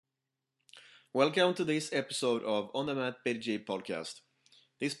Welcome to this episode of On the Mat BJ podcast.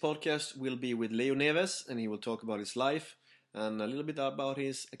 This podcast will be with Leo Neves, and he will talk about his life and a little bit about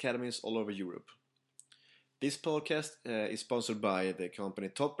his academies all over Europe. This podcast is sponsored by the company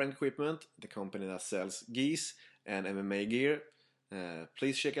Top Rank Equipment, the company that sells geese and MMA gear.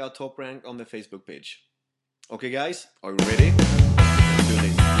 Please check out Top Rank on the Facebook page. Okay guys, are you ready? Let's do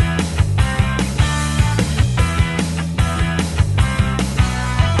this.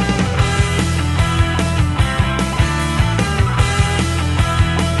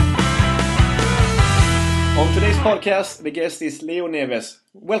 On today's podcast, the guest is Leo Neves.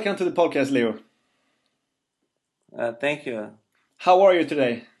 Welcome to the podcast, Leo. Thank you. How are you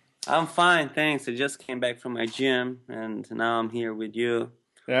today? I'm fine, thanks. I just came back from my gym, and now I'm here with you.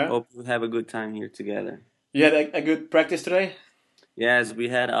 Yeah. Hope we have a good time here together. You had a good practice today? Yes, we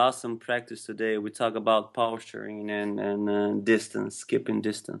had awesome practice today. We talk about posturing and distance, skipping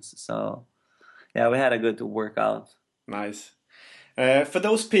distance. So, yeah, we had a good workout. Nice. For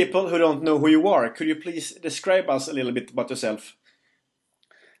those people who don't know who you are, could you please describe us a little bit about yourself?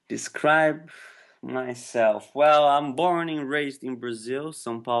 Describe myself. Well, I'm born and raised in Brazil,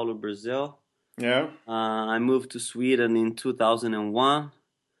 São Paulo, Brazil. Yeah. I moved to Sweden in 2001,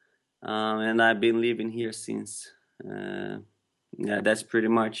 and I've been living here since. Yeah, that's pretty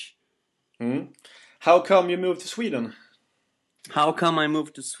much. How come you moved to Sweden? How come I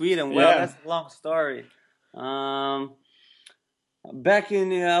moved to Sweden? Well, that's a long story. Back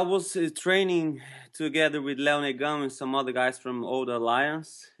in, I was training together with Leo Neves and some other guys from Old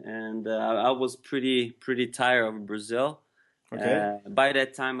Alliance, and I was pretty tired of Brazil. Okay. By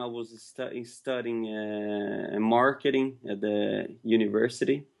that time, I was studying marketing at the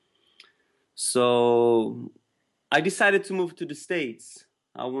university. So I decided to move to the States.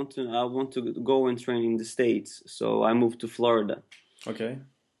 I want to go and train in the States. So I moved to Florida. Okay.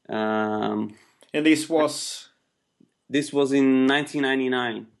 And this was? This was in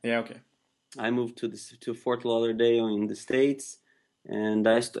 1999. Yeah, okay. I moved to Fort Lauderdale in the States, and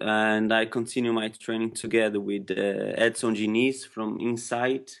I continue my training together with Edson Diniz from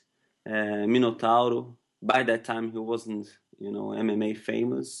Insight, Minotauro. By that time, he wasn't, MMA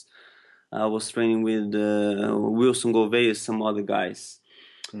famous. I was training with Wilson Gouveia, some other guys.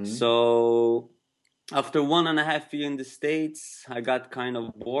 So after 1.5 years in the States, I got kind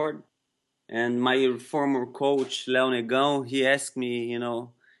of bored. And my former coach, Leo Neves, he asked me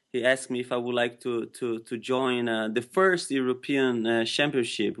if I would like to join the first European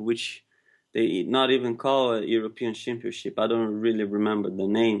championship, which they not even call a European championship. I don't really remember the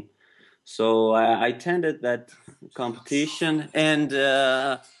name. So I attended that competition, and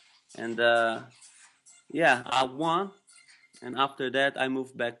I won. And after that, I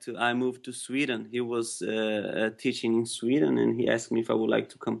moved to Sweden. He was teaching in Sweden, and he asked me if I would like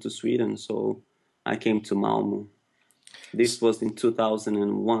to come to Sweden. So I came to Malmö. This was in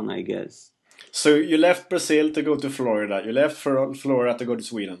 2001, I guess. So you left Brazil to go to Florida. You left Florida to go to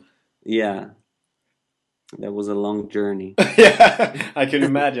Sweden. Yeah, that was a long journey. Yeah, I can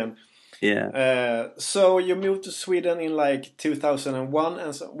imagine. Yeah. So you moved to Sweden in like 2001,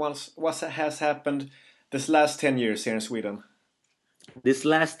 and so what has happened this last 10 years here in Sweden? This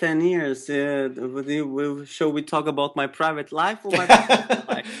last 10 years, shall we talk about my private life or my professional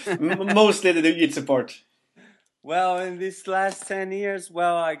life? Mostly the jiu-jitsu part. Well, in these last 10 years,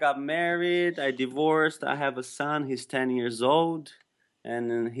 I got married, I divorced, I have a son, he's 10 years old,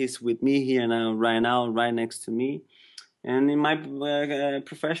 and he's with me here now, right next to me. And in my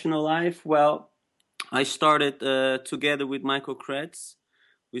professional life, I started together with Michael Kretz.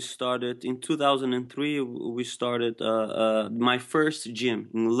 We started in 2003. We started my first gym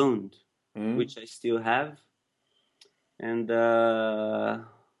in Lund, which I still have, and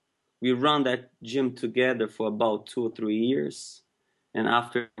we run that gym together for about 2 or 3 years. And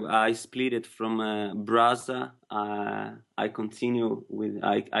after I split it from Braza, I continue with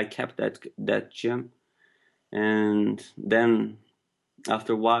I kept that gym, and then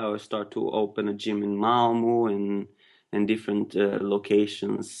after a while I start to open a gym in Malmö and different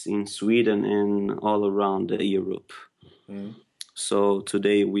locations in Sweden and all around Europe. So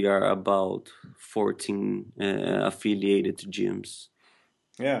today we are about 14 affiliated gyms.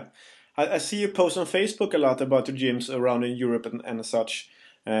 Yeah, I see you post on Facebook a lot about the gyms around in Europe and such.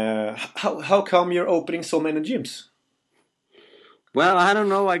 How come you're opening so many gyms? Well, I don't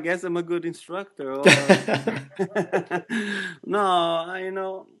know. I guess I'm a good instructor. Or... No,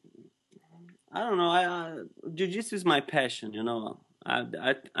 I don't know. Jiu-jitsu is my passion,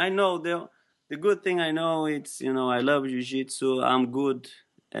 I know the good thing I know it's, I love jiu-jitsu. I'm good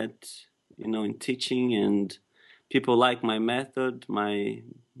at, in teaching, and people like my method, my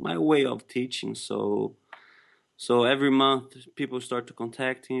my way of teaching. So every month people start to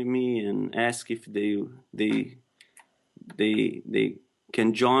contacting me and ask if they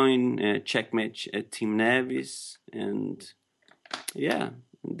can join Checkmatch at Team Neves, and yeah,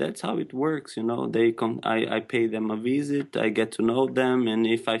 that's how it works. They come, I pay them a visit, I get to know them, and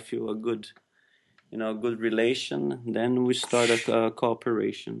if I feel a good relation, then we start a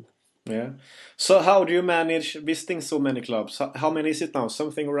cooperation. Yeah. So how do you manage visiting so many clubs? How many is it now?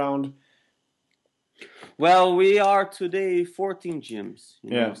 Something around. Well, we are today 14 gyms,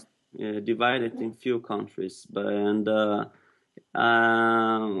 Yeah. divided in few countries, there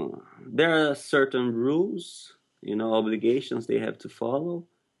are certain rules, obligations they have to follow,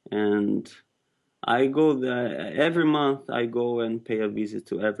 and I go there every month. I go and pay a visit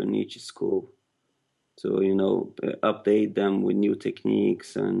to every niche school to update them with new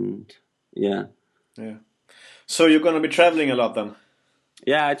techniques, and yeah. Yeah. So you're gonna be traveling a lot then?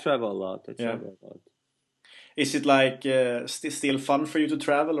 Yeah, I travel a lot. Yeah. A lot. Is it like still fun for you to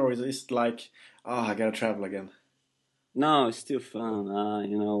travel, or is it like, oh, I gotta travel again? No, it's still fun.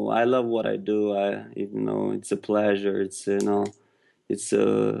 I love what I do. It's a pleasure. It's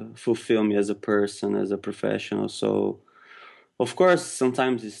fulfill me as a person, as a professional. So, of course,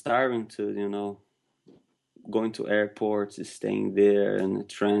 sometimes it's tiring to, going to airports, staying there, and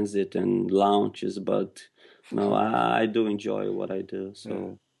transit and lounges. But no, I do enjoy what I do.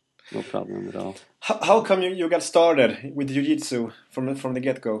 So, no problem at all. How come you got started with jiu-jitsu from the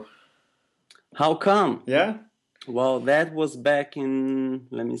get-go? How come? Yeah? Well, that was back in,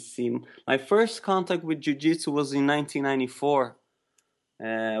 let me see, my first contact with jiu-jitsu was in 1994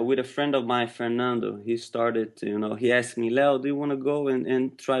 with a friend of mine, Fernando. He started, he asked me, Leo, do you want to go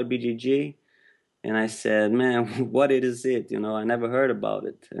and try BJJ? And I said, man, what is it? I never heard about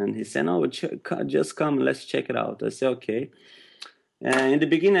it. And he said, no, just come, let's check it out. I said, okay. In the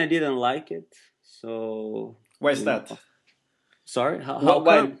beginning, I didn't like it. So, Why is that? Sorry, how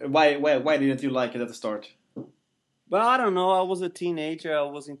come? Why didn't you like it at the start? Well, I don't know. I was a teenager. I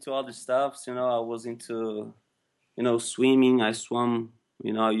was into other stuffs. I was into, swimming. I swam.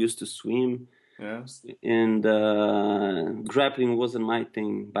 I used to swim. Yeah. And grappling wasn't my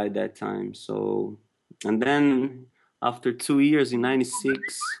thing by that time. So, and then after 2 years in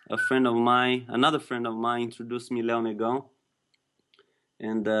 '96, another friend of mine, introduced me Leo Negão,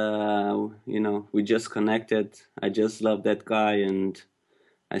 and we just connected. I just love that guy, and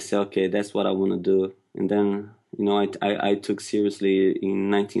I said, okay, that's what I want to do. And then, I took seriously in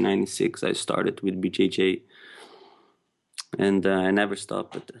 1996. I started with BJJ, and I never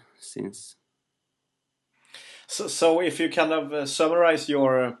stopped it since. So if you kind of summarize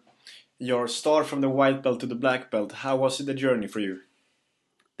your start from the white belt to the black belt, how was the journey for you?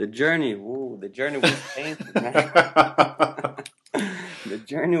 The journey was painful, man. The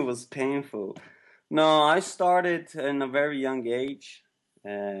journey was painful. No, I started in a very young age.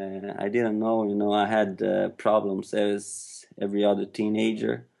 I didn't know, I had problems as every other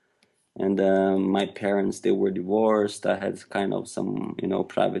teenager. And my parents, they were divorced. I had kind of some,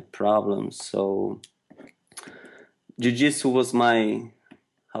 private problems. So jiu-jitsu was my,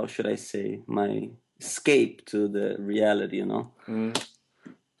 how should I say, my escape to the reality,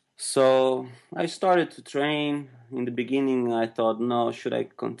 So I started to train. In the beginning, I thought, no, should I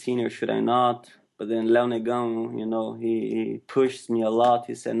continue? Should I not? But then Leo Negão, he pushed me a lot.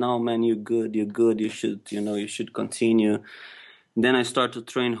 He said, no, man, you're good. You should continue. Then I start to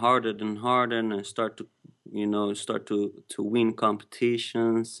train harder and harder, and I start to win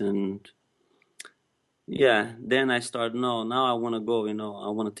competitions, and yeah, then I start, no, now I want to go, I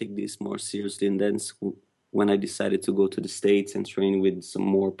want to take this more seriously. And then when I decided to go to the States and train with some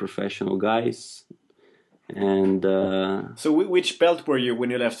more professional guys. And so which belt were you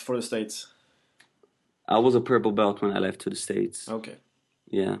when you left for the States? I was a purple belt when I left to the States. Okay.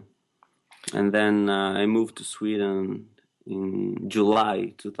 Yeah. And then I moved to Sweden in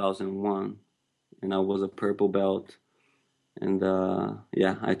July 2001, and I was a purple belt. And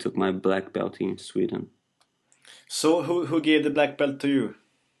yeah, I took my black belt in Sweden. So who gave the black belt to you?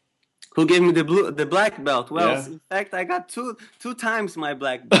 Who gave me the black belt? Well, Yeah. in fact, I got two times my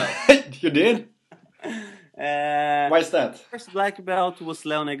black belt. You did? Why is that? First black belt was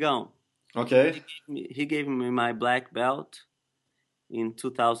Leo Negão. Okay. He gave me my black belt in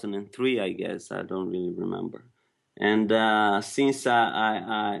 2003, I guess. I don't really remember. And since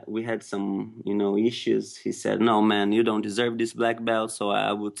we had some issues, he said, "No, man, you don't deserve this black belt, so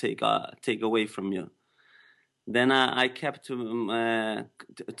I will take away from you." Then I kept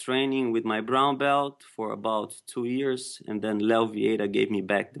training with my brown belt for about 2 years, and then Leo Vieira gave me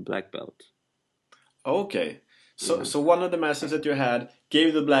back the black belt. Okay. So one of the masters that you had gave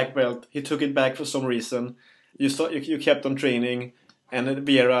you the black belt. He took it back for some reason. You kept on training, and the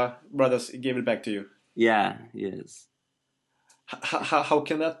Vera brothers gave it back to you. Yeah, yes. How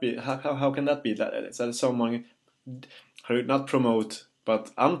can that be? How can that be? That someone not promote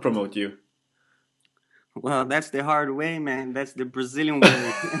but unpromote you? Well, that's the hard way, man. That's the Brazilian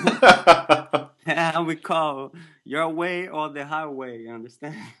way. We call your way or the highway. You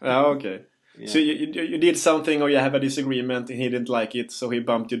understand? Okay. Yeah. So you did something, or you have a disagreement, and he didn't like it, so he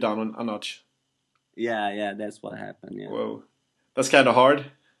bumped you down a notch. Yeah, that's what happened. Yeah. Whoa, that's kind of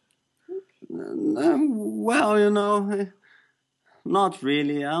hard. Well, not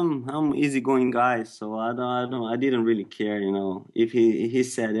really. I'm easygoing guy, so I didn't really care. If he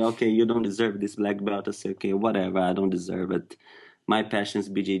said, okay, you don't deserve this black belt, I say, okay, whatever, I don't deserve it. My passion is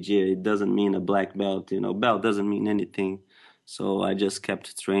BJJ. It doesn't mean a black belt. Belt doesn't mean anything. So I just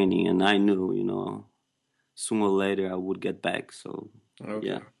kept training, and I knew, sooner or later I would get back. So Okay.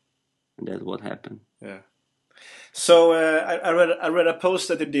 yeah, and that's what happened. Yeah. So I read a post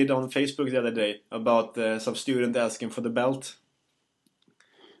that you did on Facebook the other day about some student asking for the belt.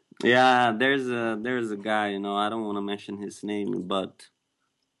 Yeah, there's a guy, I don't want to mention his name, but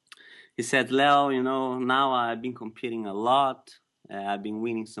he said, Leo, now I've been competing a lot. I've been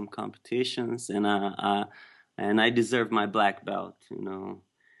winning some competitions, and I deserve my black belt, And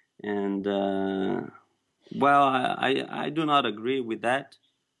well, I do not agree with that.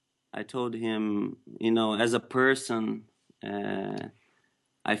 I told him, as a person,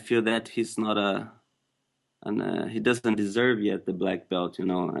 I feel that he's not he doesn't deserve yet the black belt.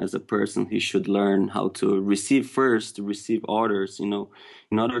 As a person, he should learn how to receive first, to receive orders. In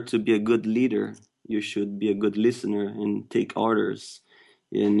order to be a good leader, you should be a good listener and take orders.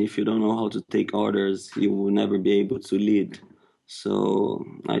 And if you don't know how to take orders, you will never be able to lead. So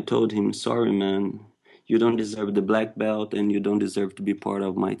I told him, sorry, man, you don't deserve the black belt, and you don't deserve to be part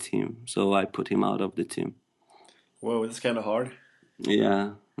of my team. So I put him out of the team. Whoa, that's kind of hard.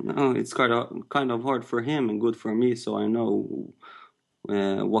 Yeah, no, it's kind of hard for him and good for me, so I know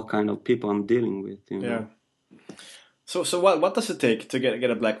what kind of people I'm dealing with. Yeah. So what does it take to get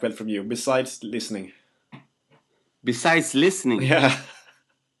a black belt from you besides listening? Besides listening, Yeah.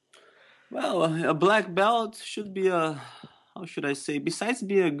 well, a black belt should be how should I say? Besides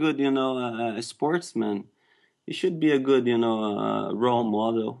being a good, sportsman, you should be a good, role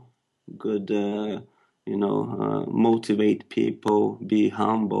model. Good, motivate people, be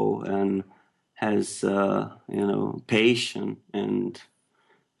humble, and has, patience and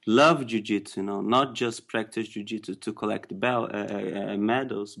love jiu-jitsu, not just practice jiu-jitsu to collect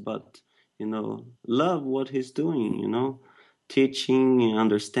medals, but love what he's doing, teaching,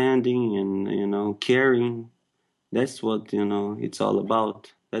 understanding, and caring. That's what it's all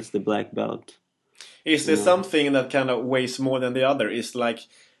about. That's the black belt. Is there something that kind of weighs more than the other? Is like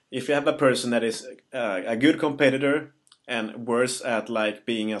if you have a person that is a good competitor and worse at like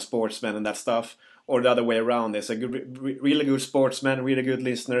being a sportsman and that stuff, or the other way around, is a good, really good sportsman, really good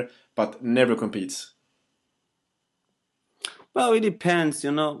listener, but never competes. Well, it depends.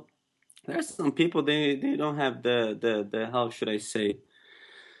 There's some people they don't have the how should I say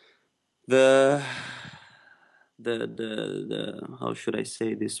the the how should I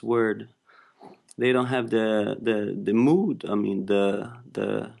say this word? They don't have the mood. I mean the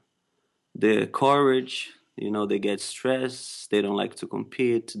courage. They get stressed. They don't like to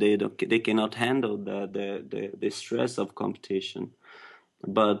compete. They cannot handle the stress of competition.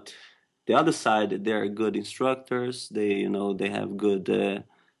 But the other side, they are good instructors. They have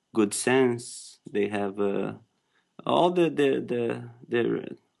good sense. They have all the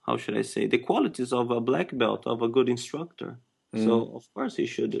how should I say the qualities of a black belt, of a good instructor. So of course he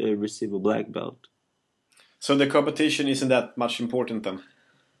should receive a black belt. So the competition isn't that much important then.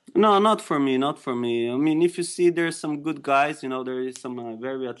 No, not for me. Not for me. I mean, if you see there's some good guys, there is some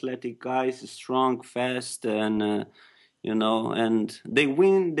very athletic guys, strong, fast, and and they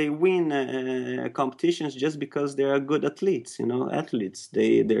win competitions just because they are good athletes. Athletes.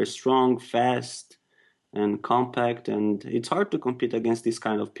 They're strong, fast, and compact, and it's hard to compete against these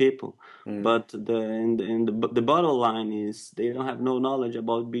kind of people. But the bottom line is they don't have no knowledge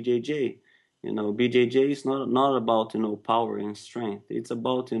about BJJ. BJJ is not about power and strength. It's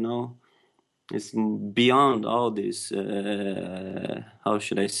about it's beyond all this. How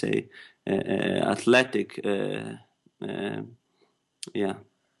should I say athletic? Yeah,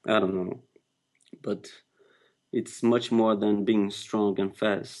 I don't know, but it's much more than being strong and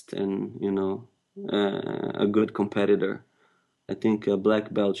fast and a good competitor. I think a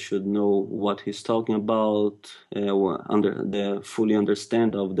black belt should know what he's talking about, fully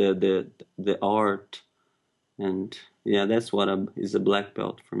understand of the art, And yeah, that's what is a black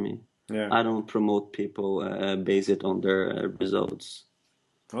belt for me. Yeah. I don't promote people based it on their results.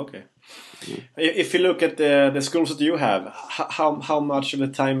 Okay. Yeah. If you look at the schools that you have, how much of the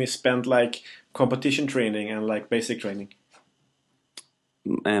time is spent like competition training and like basic training?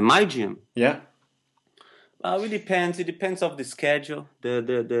 My gym. Yeah. It depends. It depends of the schedule,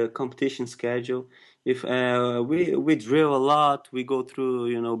 the competition schedule. If we drill a lot, we go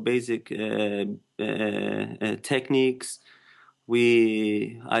through basic techniques.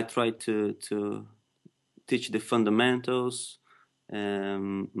 I try to teach the fundamentals,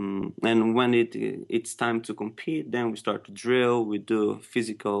 and when it's time to compete, then we start to drill. We do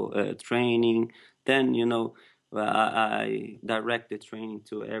physical training. Then I direct the training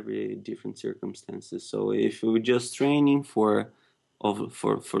to every different circumstances. So if we're just training for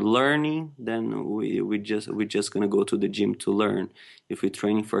learning, then we're just gonna go to the gym to learn. If we're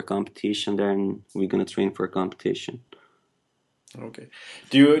training for a competition, then we're gonna train for a competition. Okay.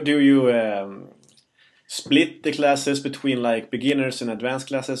 Do you split the classes between like beginners and advanced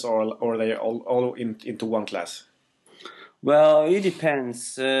classes, or are they all into one class? Well, it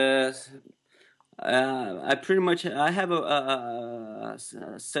depends. I pretty much I have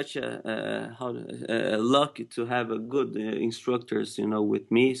such a lucky to have a good instructors,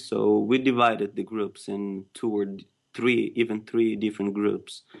 with me. So we divided the groups in two or three, even three different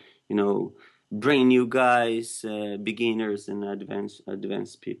groups. Brand new guys, beginners, and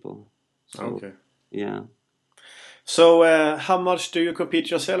advanced people. So Okay. yeah. So how much do you compete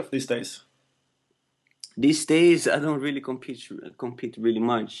yourself these days? These days, I don't really compete really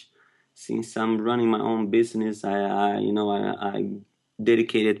much, since I'm running my own business. I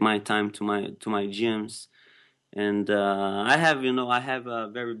dedicated my time to my gyms, and I have a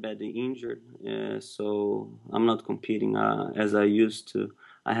very bad injured, so I'm not competing as I used to.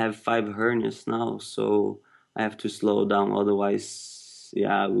 I have 5 hernias now, so I have to slow down. Otherwise,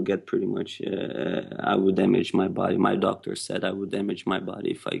 yeah, I will get pretty much. I would damage my body. My doctor said I would damage my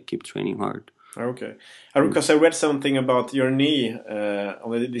body if I keep training hard. Okay, because I read something about your knee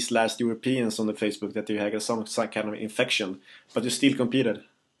on this last Europeans on the Facebook that you had some kind of infection, but you still competed.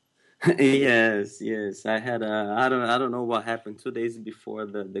 Yes. I don't know what happened 2 days before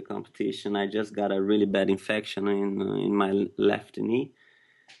the competition. I just got a really bad infection in my left knee,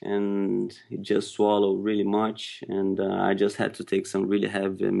 and it just swallowed really much, and I just had to take some really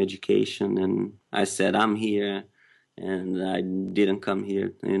heavy medication. And I said, I'm here, and I didn't come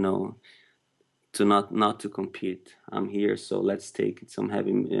here, to not to compete. I'm here, so let's take some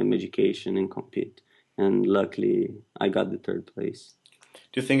heavy medication and compete. And luckily, I got the third place.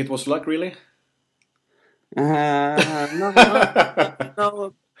 Do you think it was luck, really? No,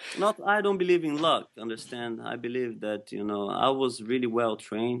 not. I don't believe in luck. Understand? I believe that I was really well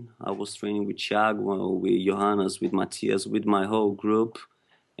trained. I was training with Thiago, with Johannes, with Matthias, with my whole group,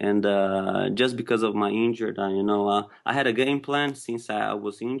 and just because of my injured, I had a game plan since I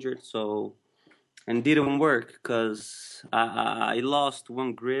was injured, so and didn't work because I lost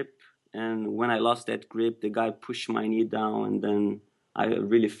one grip, and when I lost that grip, the guy pushed my knee down, and then I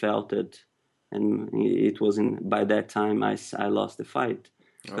really felt it, and it was by that time I lost the fight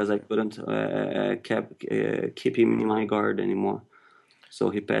because I Okay. couldn't keep him in my guard anymore. So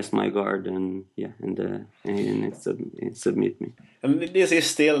he passed my guard, and yeah, and it submit me. And this is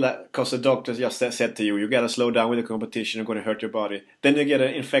still because the doctor just said to you, you gotta slow down with the competition, you're gonna hurt your body. Then you get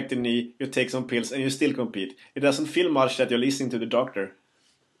an infected knee, you take some pills, and you still compete. It doesn't feel much that you're listening to the doctor.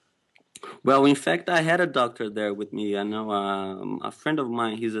 Well, in fact, I had a doctor there with me. I know a friend of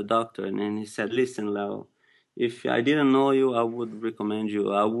mine. He's a doctor, and then he said, "Listen, Leo, if I didn't know you, I would recommend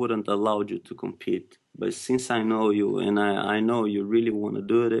you. I wouldn't allow you to compete. But since I know you, and I know you really want to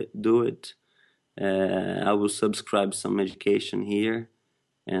do it. I will subscribe some medication here,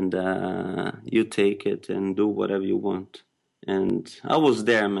 and you take it and do whatever you want." And I was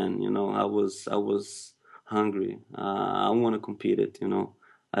there, man. I was hungry. I want to compete it.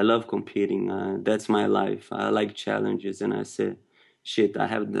 I love competing. That's my life. I like challenges, and I said, shit, I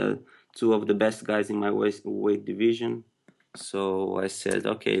have the two of the best guys in my weight division. So I said,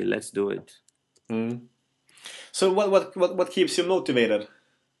 okay, let's do it. Mm. So what keeps you motivated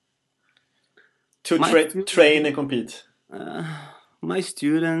to My train and compete? uh, my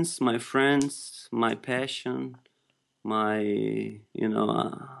students, my friends, my passion, my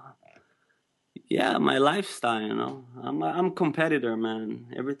yeah, my lifestyle. I'm a competitor, man.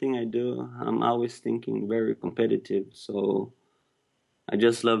 Everything I do, I'm always thinking very competitive. So I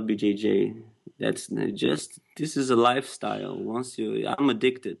just love BJJ. That's just this is a lifestyle. I'm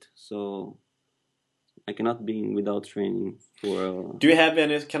addicted. So I cannot be without training for. Do you have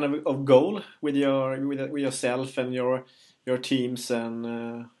any kind of goal with with yourself and your teams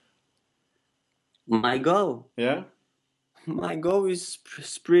and My goal. yeah? My goal is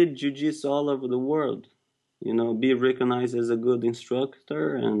spread jiu-jitsu all over the world. Be recognized as a good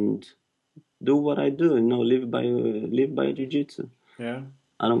instructor and do what I do. Live by jiu-jitsu. Yeah.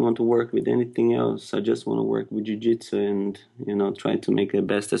 I don't want to work with anything else. I just want to work with jiu-jitsu and try to make it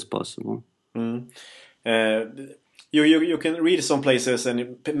best as possible. Mm. Uh, you can read some places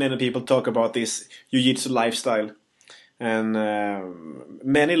and many people talk about this jiu-jitsu lifestyle, and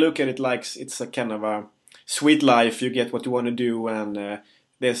many look at it like it's a kind of a sweet life. You get what you want to do, and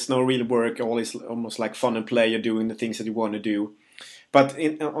there's no real work. All is almost like fun and play. You're doing the things that you want to do. But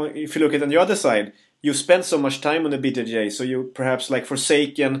if you look at it on the other side, you spend so much time on the BJJ, so you perhaps like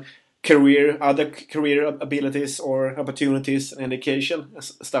forsaken other career abilities or opportunities and education,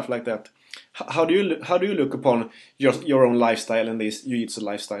 stuff like that. How do you look upon your own lifestyle and this jiu-jitsu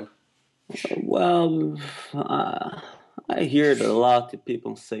lifestyle? Well, I hear it a lot of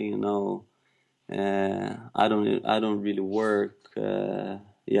people say, I don't really work.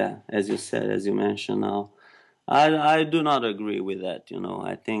 Yeah, as you said, as you mentioned now, I do not agree with that.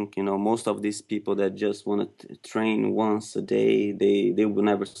 I think most of these people that just want to train once a day, they will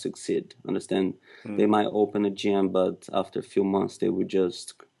never succeed. Understand? They might open a gym, but after a few months, they will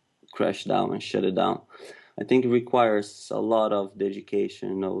just crash down and shut it down. I think it requires a lot of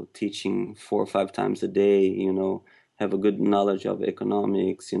dedication. Teaching 4 or 5 times a day. Have a good knowledge of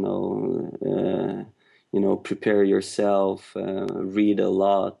economics. Prepare yourself, read a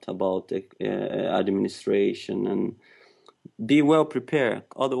lot about administration, and be well prepared.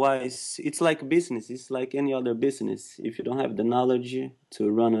 Otherwise, it's like business. It's like any other business. If you don't have the knowledge to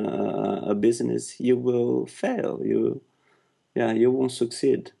run a business, you will fail. You won't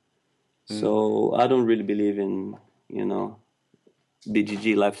succeed. So I don't really believe in,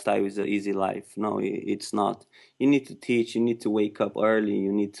 BGG lifestyle is an easy life. No, it's not. You need to teach. You need to wake up early.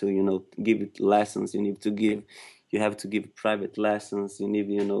 You need to, give it lessons. You have to give private lessons. You need,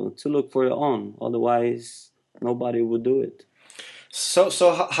 to look for your own. Otherwise, nobody will do it. So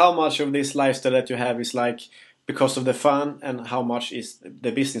how much of this lifestyle that you have is like because of the fun, and how much is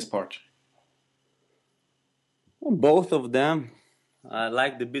the business part? Both of them. I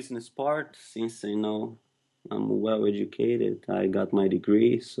like the business part since, I'm well educated. I got my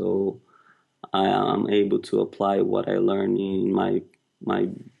degree, so I am able to apply what I learned in my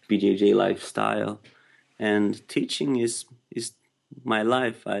BJJ lifestyle. And teaching is my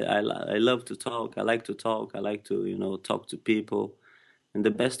life. I love to talk. I like to talk. I like to talk to people. And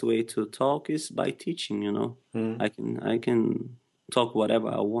the best way to talk is by teaching. I can talk whatever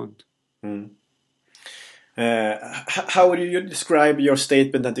I want. How would you describe your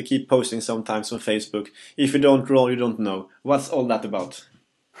statement that you keep posting sometimes on Facebook? If you don't roll, you don't know. What's all that about?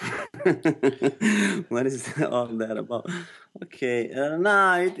 What is all that about? Okay,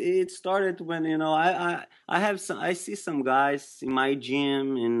 nah, it started when I see some guys in my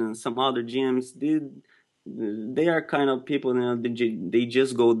gym and some other gyms. They are kind of people, they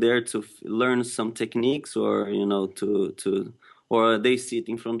just go there to learn some techniques, or or they sit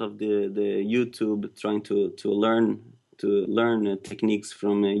in front of the YouTube trying to learn techniques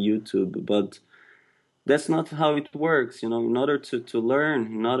from YouTube, but that's not how it works. In order to learn,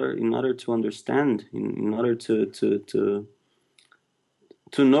 in order to understand, in order to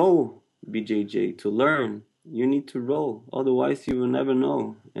know BJJ, to learn, you need to roll. Otherwise, you will never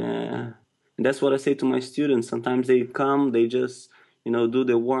know. And that's what I say to my students. Sometimes they come, they just do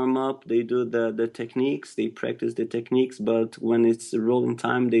the warm up, they do the techniques, they practice the techniques. But when it's rolling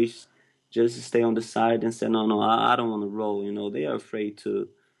time, they just stay on the side and say, no, no, I don't want to roll. They are afraid to.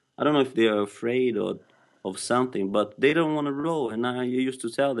 I don't know if they are afraid of something, but they don't want to roll. And I used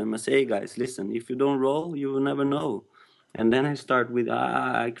to tell them, I say, hey guys, listen, if you don't roll, you will never know. And then I start with,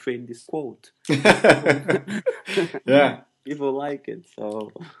 I create this quote. Yeah. People like it,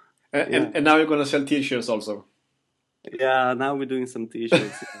 so And, yeah. and now you're gonna sell t-shirts also. Yeah, now we're doing some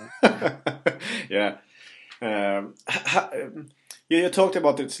t-shirts. Yeah. You talked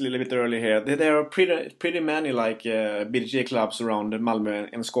about it a little bit earlier here. There are pretty many like BJJ clubs around Malmö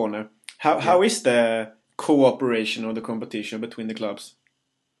and Skåne. How is the cooperation or the competition between the clubs?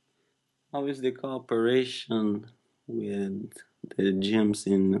 How is the cooperation with the gyms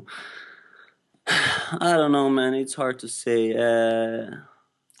in? I don't know, man. It's hard to say. Is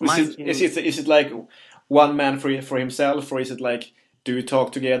My it is gym. it is it like one man for himself, or is it like, do you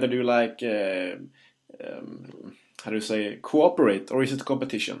talk together? Do you like how do you say, cooperate, or is it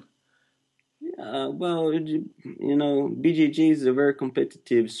competition? Well, BJJ is a very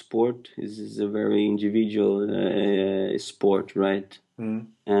competitive sport. Is a very individual sport, right?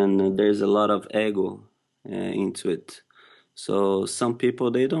 And there's a lot of ego into it. So some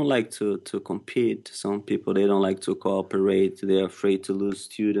people they don't like to compete. Some people they don't like to cooperate. They're afraid to lose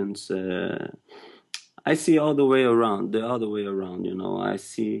students. I see all the way around, the other way around. I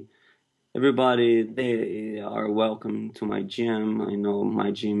see everybody they are welcome to my gym. I know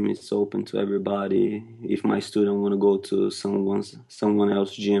my gym is open to everybody. If my student want to go to someone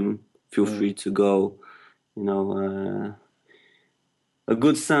else's gym, feel free to go. A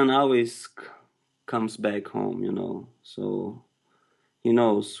good son always comes back home. So he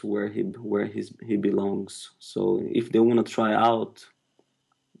knows where he belongs. So if they want to try out,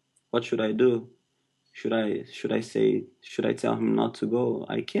 what should I do? Should I tell him not to go?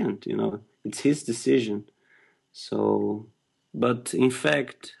 I can't. It's his decision. So, but in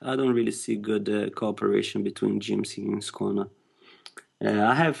fact, I don't really see good cooperation between gyms here in Skåne.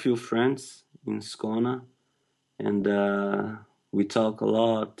 I have few friends in Skåne, and we talk a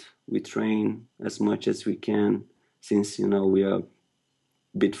lot. We train as much as we can, since we are a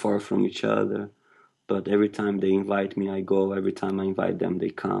bit far from each other. But every time they invite me, I go. Every time I invite them, they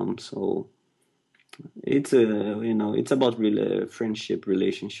come. So it's about really friendship,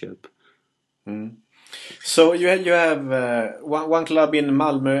 relationship. So you have one club in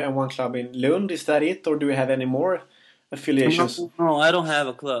Malmö and one club in Lund. Is that it, or do you have any more affiliations? No, I don't have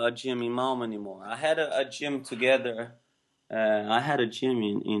a gym in Malmö anymore. I had a gym together. I had a gym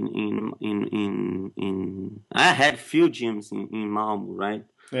in I had few gyms in Malmö, right?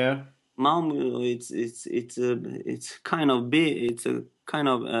 Yeah. Malmö, it's kind of big. It's a kind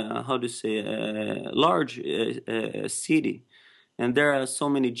of how to say large city, and there are so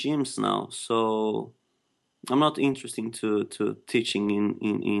many gyms now. So I'm not interested to teaching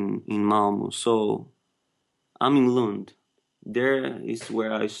in Malmö. So I'm in Lund. There is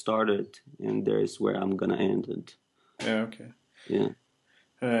where I started, and there is where I'm gonna end it. Yeah. Okay. Yeah.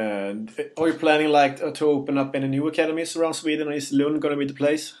 Are you planning to open up any new academies around Sweden, or is Lund going to be the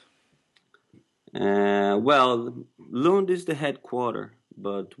place? Well, Lund is the headquarter,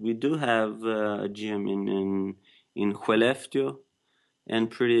 but we do have a gym in Skellefteå,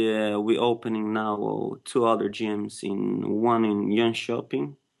 and we opening now two other gyms, one in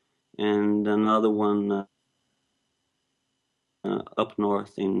Jönköping and another one up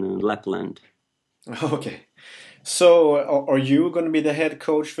north in Lapland. Okay. So are you going to be the head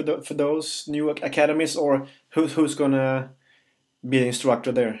coach for those new academies, or who's going to be the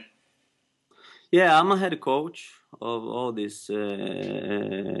instructor there? Yeah, I'm a head coach of all these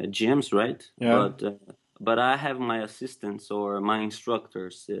gyms, right? Yeah. But I have my assistants or my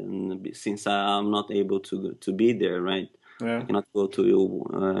instructors, and since I'm not able to be there, right? Yeah. I cannot go to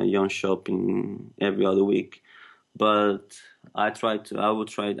Jönköping every other week. But I would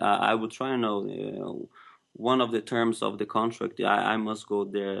try to know one of the terms of the contract. I must go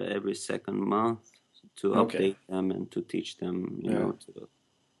there every second month to update them and to teach them,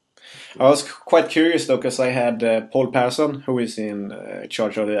 I was quite curious though, because I had Paul Persson, who is in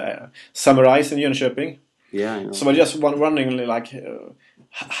charge of the Samurais in Jönköping. Yeah, I know. So I just wondering,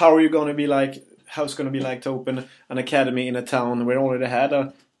 how are you going to be how it's going to be like to open an academy in a town where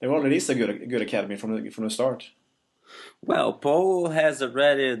there already is a good academy from the start. Well, Paul has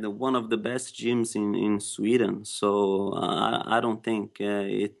already one of the best gyms in Sweden, so I don't think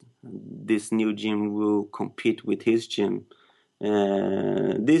this new gym will compete with his gym.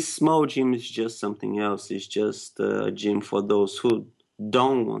 This small gym is just something else. It's just a gym for those who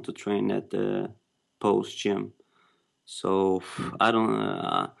don't want to train at the Paul's gym. So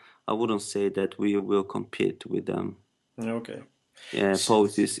I wouldn't say that we will compete with them. Okay. Yeah, Paul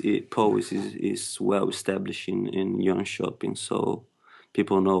is well established in Jönköping, so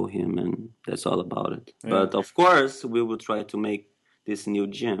people know him, and that's all about it. Yeah. But of course, we will try to make this new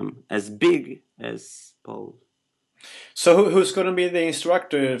gym as big as Paul. So who's going to be the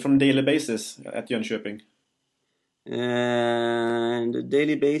instructor from daily basis at Jönköping? And the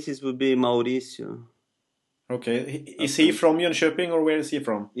daily basis would be Mauricio. Okay, is he from Jönköping, or where is he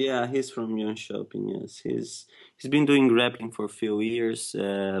from? Yeah, he's from Jönköping. Yes, he's been doing grappling for a few years,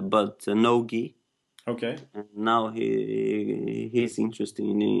 but no gi. Okay. And now he's interested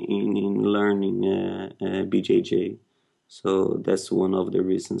in learning BJJ. So that's one of the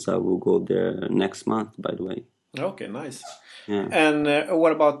reasons I will go there next month. By the way. Okay, nice. Yeah. And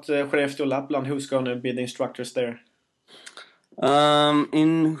what about Skellefteå, Lapland? Who's going to be the instructors there?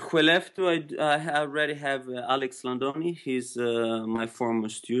 In Skellefteå, I already have Alex Landoni. He's my former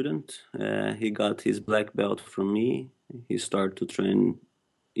student. He got his black belt from me. He started to train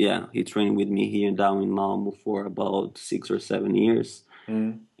yeah, he trained with me here down in Malmo for about 6 or 7 years.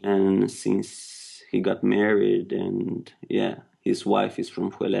 And since he got married, and yeah, his wife is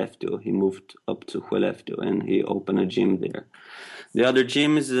from Skellefteå, he moved up to Skellefteå and he opened a gym there. The other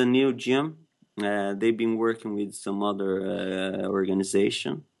gym is a new gym. They've been working with some other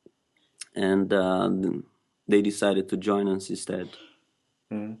organization, and they decided to join us instead.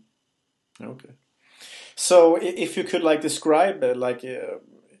 Okay. So if you could like describe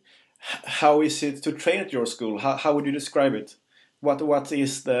how is it to train at your school? How would you describe it? What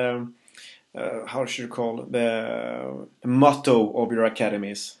is the how should you call the motto of your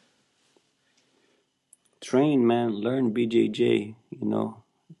academies? Train, man, learn BJJ.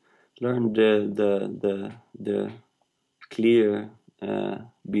 Learn the clear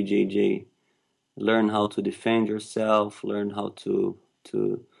BJJ. Learn how to defend yourself. Learn how to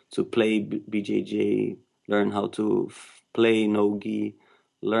play BJJ. Learn how to play no-gi.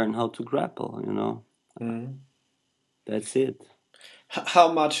 Learn how to grapple. That's it.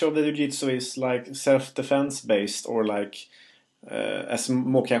 How much of the jiu-jitsu is like self-defense based or like as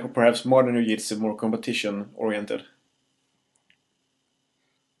more perhaps modern jiu-jitsu more competition oriented?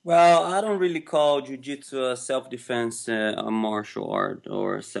 Well, I don't really call jiu-jitsu a self-defense, a martial art,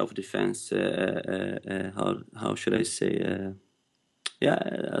 or self-defense. How should I say? Yeah,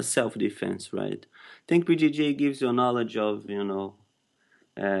 a self-defense, right? I think BJJ gives you a knowledge of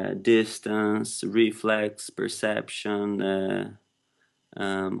distance, reflex, perception,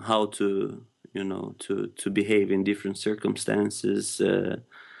 how to to behave in different circumstances.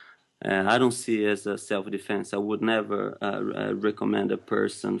 I don't see it as a self-defense. I would never recommend a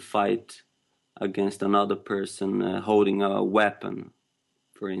person fight against another person holding a weapon,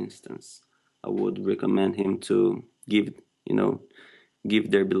 for instance. I would recommend him to give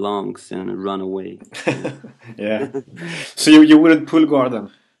their belongs and run away. Yeah. So you wouldn't pull guard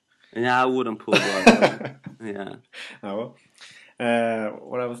them? Yeah, I wouldn't pull guard. Yeah. No.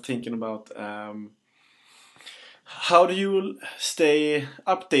 What I was thinking about, how do you stay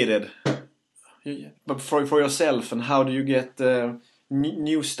updated but for yourself, and how do you get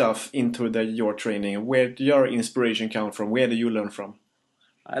new stuff into your training? Where do your inspiration come from? Where do you learn from?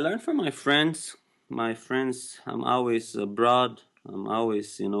 I learn from my friends. My friends, I'm always abroad. I'm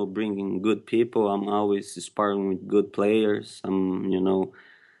always, bringing good people. I'm always sparring with good players.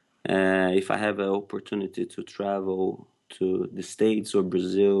 If I have an opportunity to travel to the States or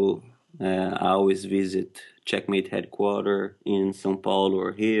Brazil, I always visit Checkmate headquarters in São Paulo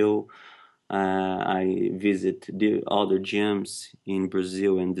or Rio. I visit the other gyms in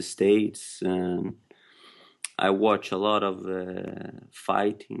Brazil and the States. I watch a lot of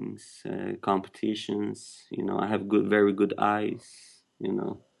fightings, competitions. I have very good eyes.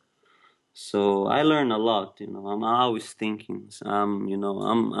 So I learn a lot. I'm always thinking. I'm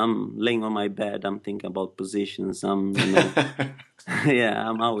laying on my bed. I'm thinking about positions. Yeah,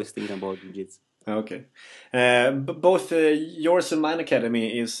 I'm always thinking about jiu-jitsu. Okay. Both yours and mine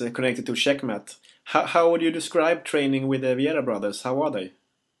academy is connected to Checkmat. How would you describe training with the Vieira brothers? How are they?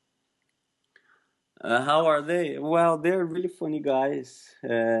 How are they? Well, they're really funny guys.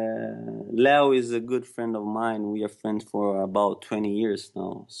 Leo is a good friend of mine. We are friends for about 20 years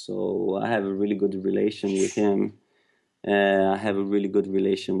now. So I have a really good relation with him. I have a really good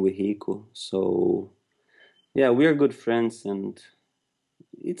relation with Hiko. So yeah, we are good friends, and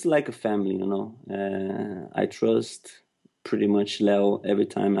it's like a family. I trust pretty much Leo every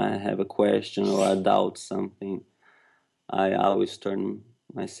time I have a question or I doubt something. I always turn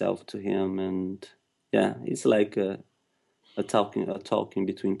myself to him, and yeah, it's like a talking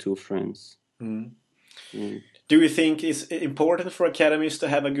between two friends. Mm. Mm. Do you think it's important for academies to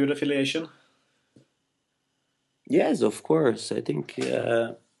have a good affiliation? Yes, of course. I think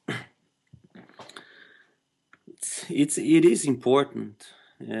it is important.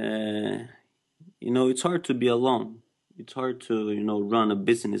 It's hard to be alone. It's hard to run a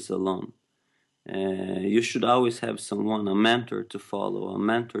business alone. You should always have someone, a mentor to follow, a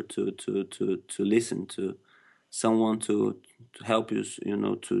mentor to listen to, someone to help you,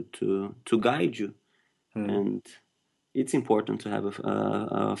 to guide you. And it's important to have a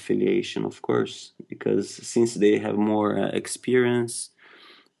affiliation, of course, because since they have more experience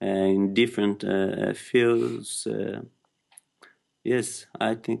in different fields. Yes,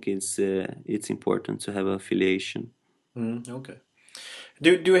 I think it's important to have affiliation. Okay.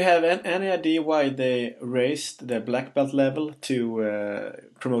 Do you have any idea why they raised the black belt level to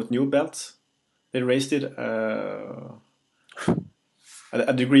promote new belts? They raised it a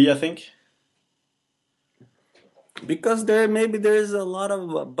degree, I think. Because there's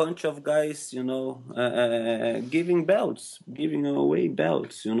a bunch of guys, giving away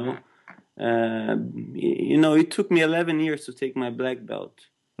belts, it took me 11 years to take my black belt.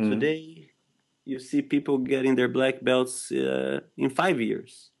 Today you see people getting their black belts in 5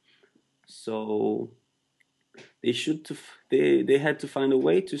 years. So they had to find a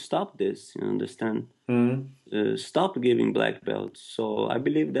way to stop this, you understand? Stop giving black belts. So I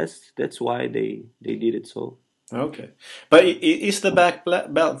believe that's why they did it. So Okay, but is the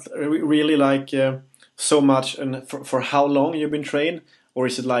belt really like so much, and for how long you've been trained, or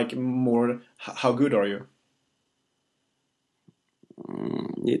is it like more how good are you?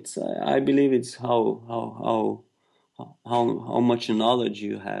 it's I believe it's how much knowledge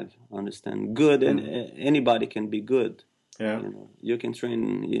you have. Understand? Good, and anybody can be good. Yeah. You can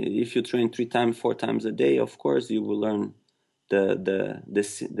train if you train 3 times, 4 times a day. Of course, you will learn the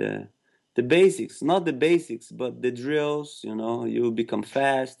basics, not the basics, but the drills. You will become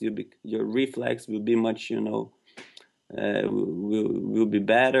fast. Your reflex will be much. Will be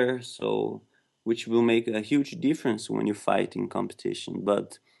better. So, which will make a huge difference when you fight in competition.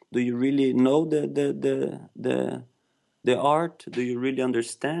 But do you really know the art? Do you really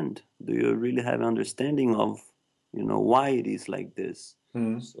understand? Do you really have understanding of why it is like this?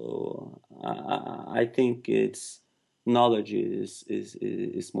 So I think it's knowledge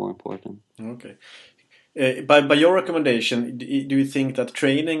is more important. Okay. By your recommendation, do you think that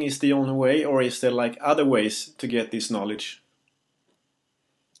training is the only way, or is there like other ways to get this knowledge?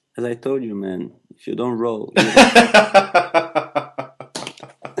 As I told you, man, if you don't roll,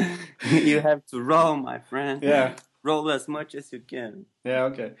 you have to roll, my friend. Yeah. Roll as much as you can. Yeah,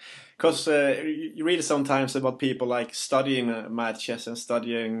 okay. Because you read sometimes about people like studying matches and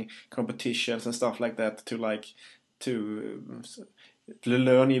studying competitions and stuff like that to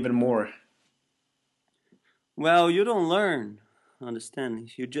learn even more. Well, you don't learn.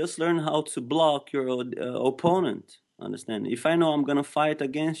 Understand? You just learn how to block your opponent. Understand? If I know I'm gonna fight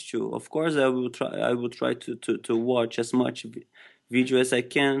against you, of course I will try. I will try to watch as much video as I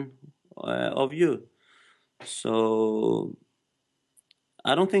can of you. So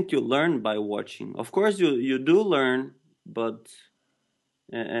I don't think you learn by watching. Of course you do learn, but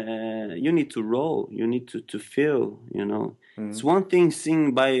you need to roll. You need to feel. It's one thing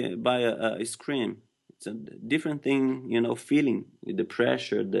seeing by a screen. It's a different thing, feeling the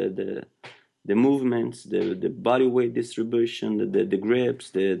pressure, the movements, the body weight distribution, the grips,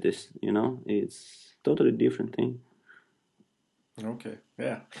 this, it's totally different thing. Okay,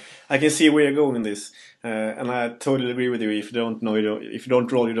 yeah, I can see where you're going in this, and I totally agree with you. If you don't know, if you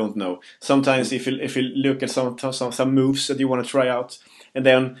don't roll, you don't know. Sometimes, if you look at some moves that you want to try out, and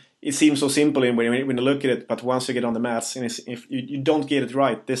then it seems so simple when you look at it, but once you get on the mats, and if you don't get it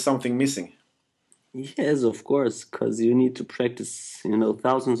right, there's something missing. Yes, of course, because you need to practice,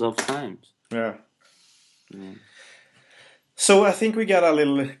 thousands of times. Yeah. Yeah. So I think we got a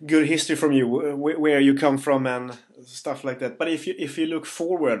little good history from you, where you come from and stuff like that. But if you look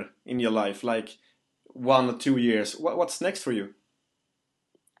forward in your life, like 1 or 2 years, what's next for you?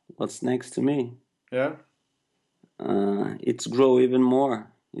 What's next to me? Yeah. It's grow even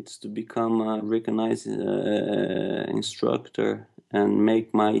more. It's to become a recognized instructor and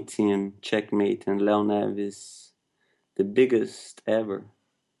make my team, Checkmate and Leo Neves, the biggest ever.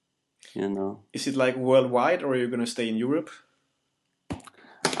 Is it like worldwide, or are you gonna stay in Europe?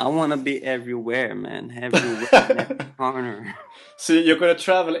 I want to be everywhere, man. Everywhere, in every corner. So you're gonna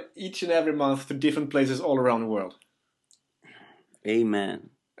travel each and every month to different places all around the world.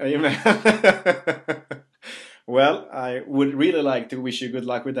 Amen. Amen. Well, I would really like to wish you good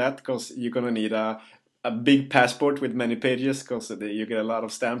luck with that, because you're gonna need a big passport with many pages, because you get a lot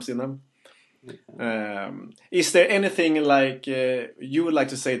of stamps in them. Is there anything like you would like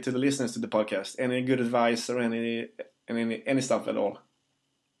to say to the listeners to the podcast? Any good advice or any stuff at all?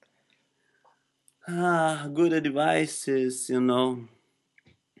 Good advice is,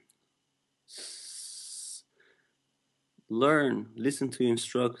 learn, listen to your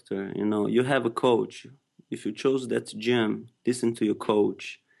instructor. You have a coach. If you chose that gym, listen to your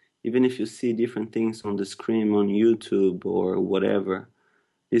coach. Even if you see different things on the screen on YouTube or whatever,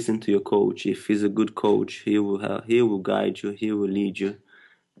 listen to your coach. If he's a good coach, he will guide you, he will lead you.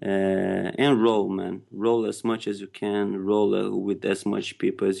 And roll, man. Roll as much as you can. Roll with as much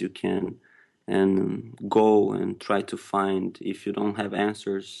people as you can, and go and try to find. If you don't have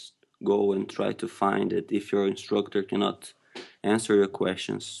answers, go and try to find it. If your instructor cannot answer your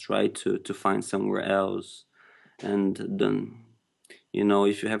questions, try to find somewhere else. And then,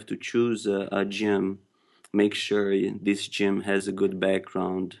 if you have to choose a gym, make sure this gym has a good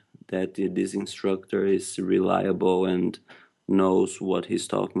background, that this instructor is reliable and knows what he's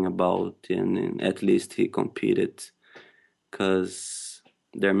talking about, and at least he competed. Because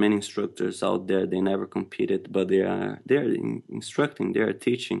there are many instructors out there, they never competed, but they're instructing, they are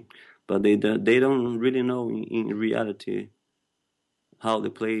teaching, but they don't really know in reality how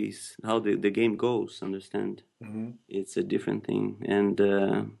the game goes. Understand? Mm-hmm. It's a different thing. And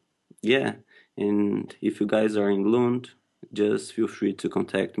yeah, and if you guys are in Lund, just feel free to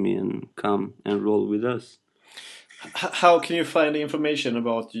contact me and come and roll with us. How can you find the information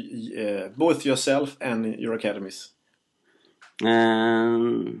about both yourself and your academies?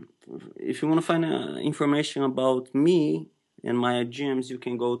 And if you want to find information about me and my gyms, you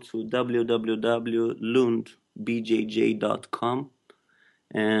can go to www.lundbjj.com.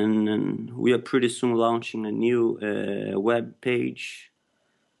 And we are pretty soon launching a new web page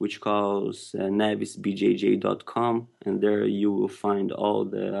which calls nevesbjj.com, and there you will find all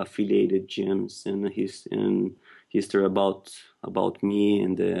the affiliated gyms and history about me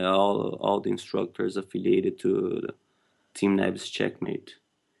and all the instructors affiliated to Team Neves Checkmate.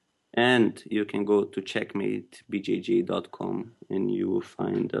 And you can go to checkmatebjj.com and you will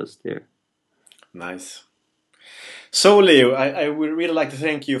find us there. Nice. So, Leo, I would really like to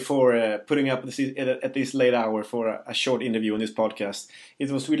thank you for putting up at this late hour for a short interview on this podcast. It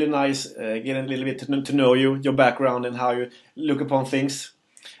was really nice getting a little bit to know you, your background, and how you look upon things.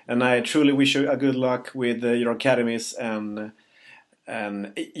 And I truly wish you a good luck with your academies and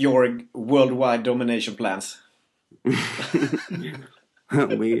your worldwide domination plans.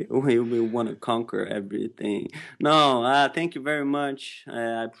 we want to conquer everything. No, thank you very much.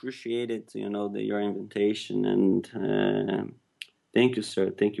 I appreciate it. Your invitation, and thank you,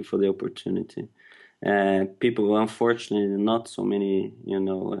 sir. Thank you for the opportunity. People, unfortunately, not so many.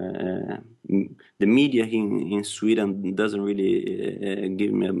 The media in Sweden doesn't really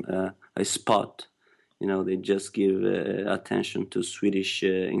give me a spot. They just give attention to Swedish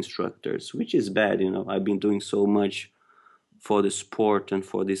instructors, which is bad. I've been doing so much for the sport and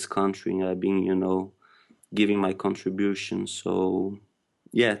for this country. I've been, giving my contribution. So,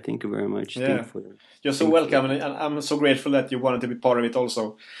 yeah, thank you very much. Yeah. You're so welcome, and I'm so grateful that you wanted to be part of it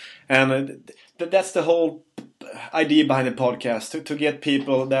also. And that's the whole idea behind the podcast, to get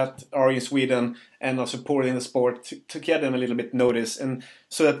people that are in Sweden and are supporting the sport, to get them a little bit notice, and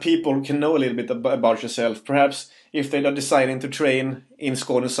so that people can know a little bit about yourself. Perhaps if they're deciding to train in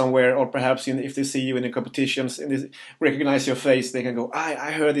Skåne somewhere, or perhaps if they see you in the competitions and they recognize your face, they can go,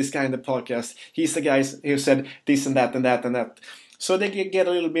 I heard this guy in the podcast. He's the guy who said this and that and that and that. So they get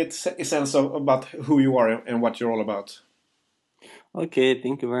a little bit a sense of about who you are and what you're all about. Okay,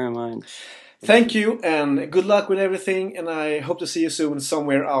 thank you very much. Thank you, and good luck with everything, and I hope to see you soon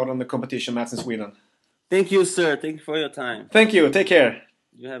somewhere out on the competition mats in Sweden. Thank you, sir. Thank you for your time. Thank you. Take care.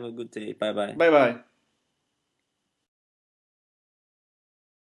 You have a good day. Bye-bye. Bye-bye.